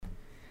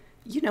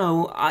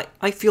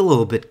I feel a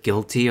little bit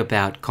guilty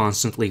about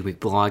constantly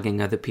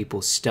reblogging other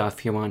people's stuff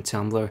here on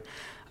Tumblr.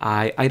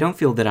 I don't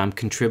feel that I'm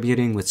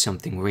contributing with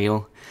something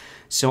real.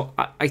 So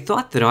I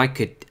thought that I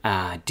could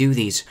do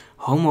these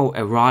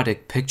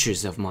homoerotic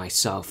pictures of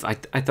myself.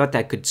 I thought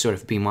that could sort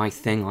of be my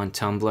thing on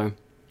Tumblr.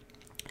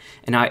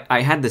 And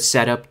I had the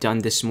setup done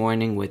this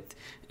morning with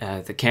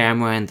the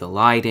camera and the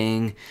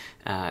lighting.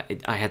 I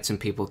had some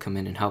people come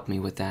in and help me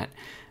with that.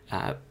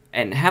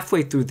 And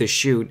halfway through the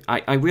shoot,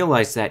 I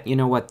realized that, you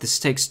know what, this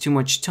takes too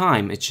much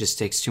time. It just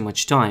takes too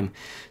much time.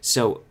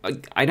 So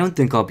I don't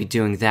think I'll be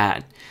doing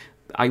that.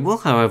 I will,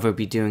 however,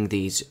 be doing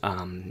these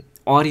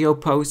audio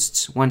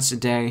posts once a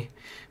day.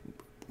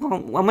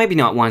 Well, maybe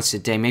not once a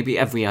day, maybe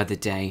every other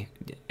day,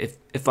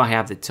 if I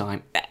have the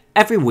time.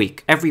 Every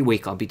week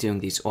I'll be doing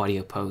these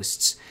audio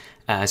posts.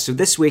 So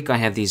this week I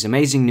have these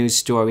amazing news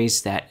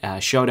stories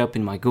that showed up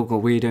in my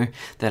Google Reader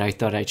that I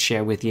thought I'd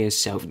share with you,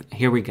 so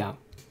here we go.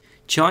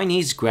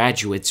 Chinese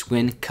graduates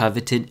win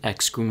coveted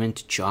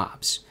excrement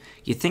jobs.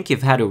 You think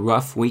you've had a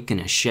rough week in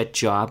a shit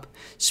job?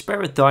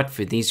 Spare a thought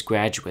for these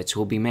graduates who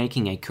will be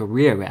making a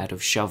career out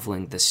of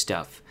shoveling the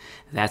stuff.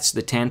 That's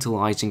the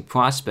tantalizing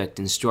prospect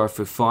in store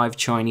for 5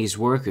 Chinese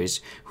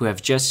workers who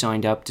have just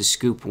signed up to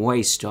scoop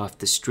waste off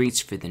the streets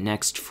for the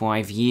next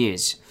 5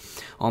 years.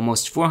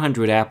 Almost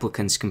 400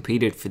 applicants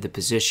competed for the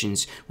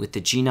positions with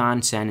the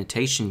Jinan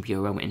Sanitation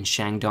Bureau in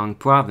Shandong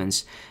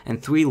Province,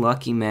 and 3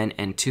 lucky men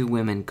and 2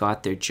 women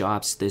got their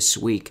jobs this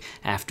week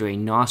after a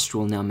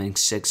nostril-numbing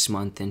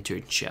 6-month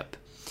internship.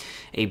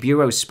 A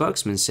bureau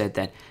spokesman said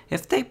that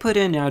if they put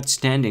in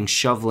outstanding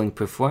shoveling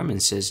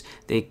performances,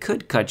 they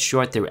could cut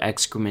short their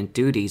excrement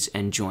duties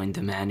and join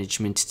the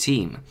management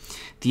team.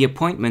 The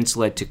appointments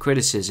led to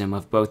criticism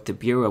of both the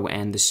bureau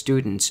and the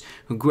students,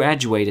 who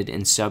graduated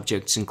in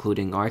subjects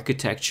including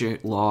architecture,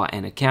 law,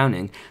 and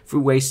accounting, for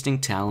wasting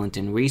talent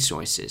and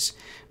resources.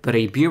 But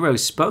a bureau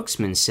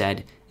spokesman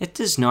said it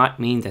does not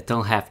mean that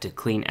they'll have to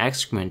clean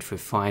excrement for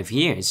 5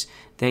 years.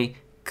 They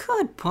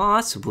could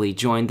possibly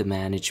join the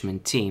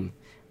management team.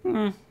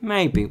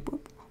 Maybe.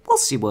 We'll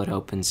see what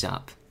opens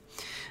up.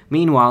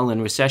 Meanwhile,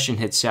 in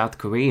recession-hit South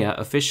Korea,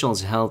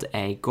 officials held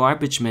a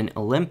Garbagemen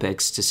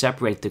Olympics to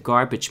separate the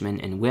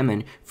garbagemen and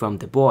women from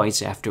the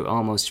boys after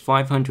almost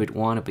 500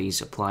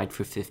 wannabes applied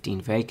for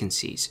 15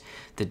 vacancies.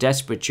 The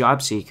desperate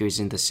job seekers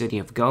in the city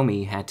of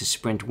Gomi had to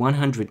sprint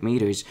 100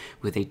 meters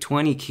with a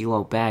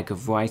 20-kilo bag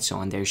of rice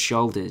on their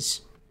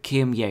shoulders.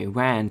 Kim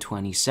Ye-ran,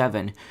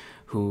 27,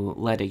 who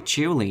led a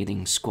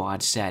cheerleading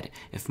squad, said,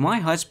 "If my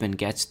husband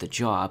gets the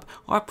job,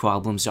 our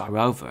problems are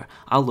over.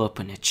 I'll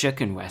open a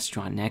chicken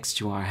restaurant next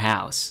to our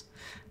house."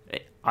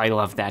 I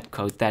love that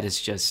quote. That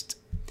is just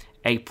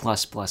A+++.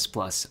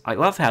 I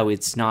love how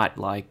it's not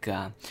like,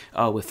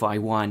 if I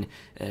won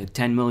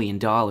 $10 million,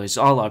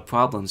 all our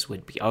problems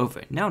would be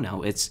over.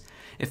 No, it's,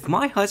 if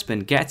my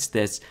husband gets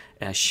this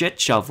shit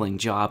shoveling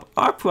job,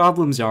 our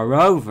problems are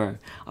over.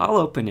 I'll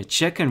open a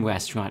chicken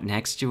restaurant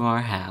next to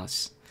our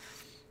house.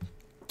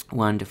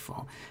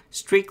 Wonderful.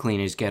 Street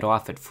cleaners get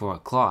off at 4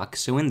 o'clock,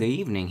 so in the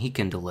evening he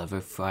can deliver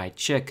fried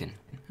chicken.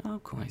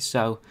 Okay,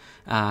 so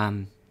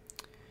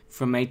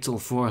from 8 till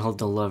 4 he'll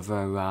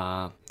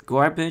deliver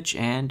garbage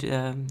and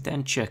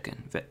then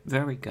chicken.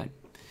 Very good.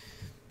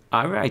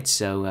 Alright,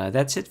 so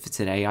that's it for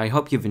today. I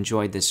hope you've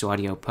enjoyed this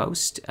audio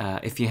post.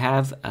 If you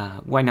have,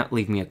 why not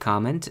leave me a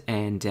comment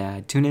and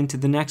tune in to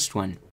the next one.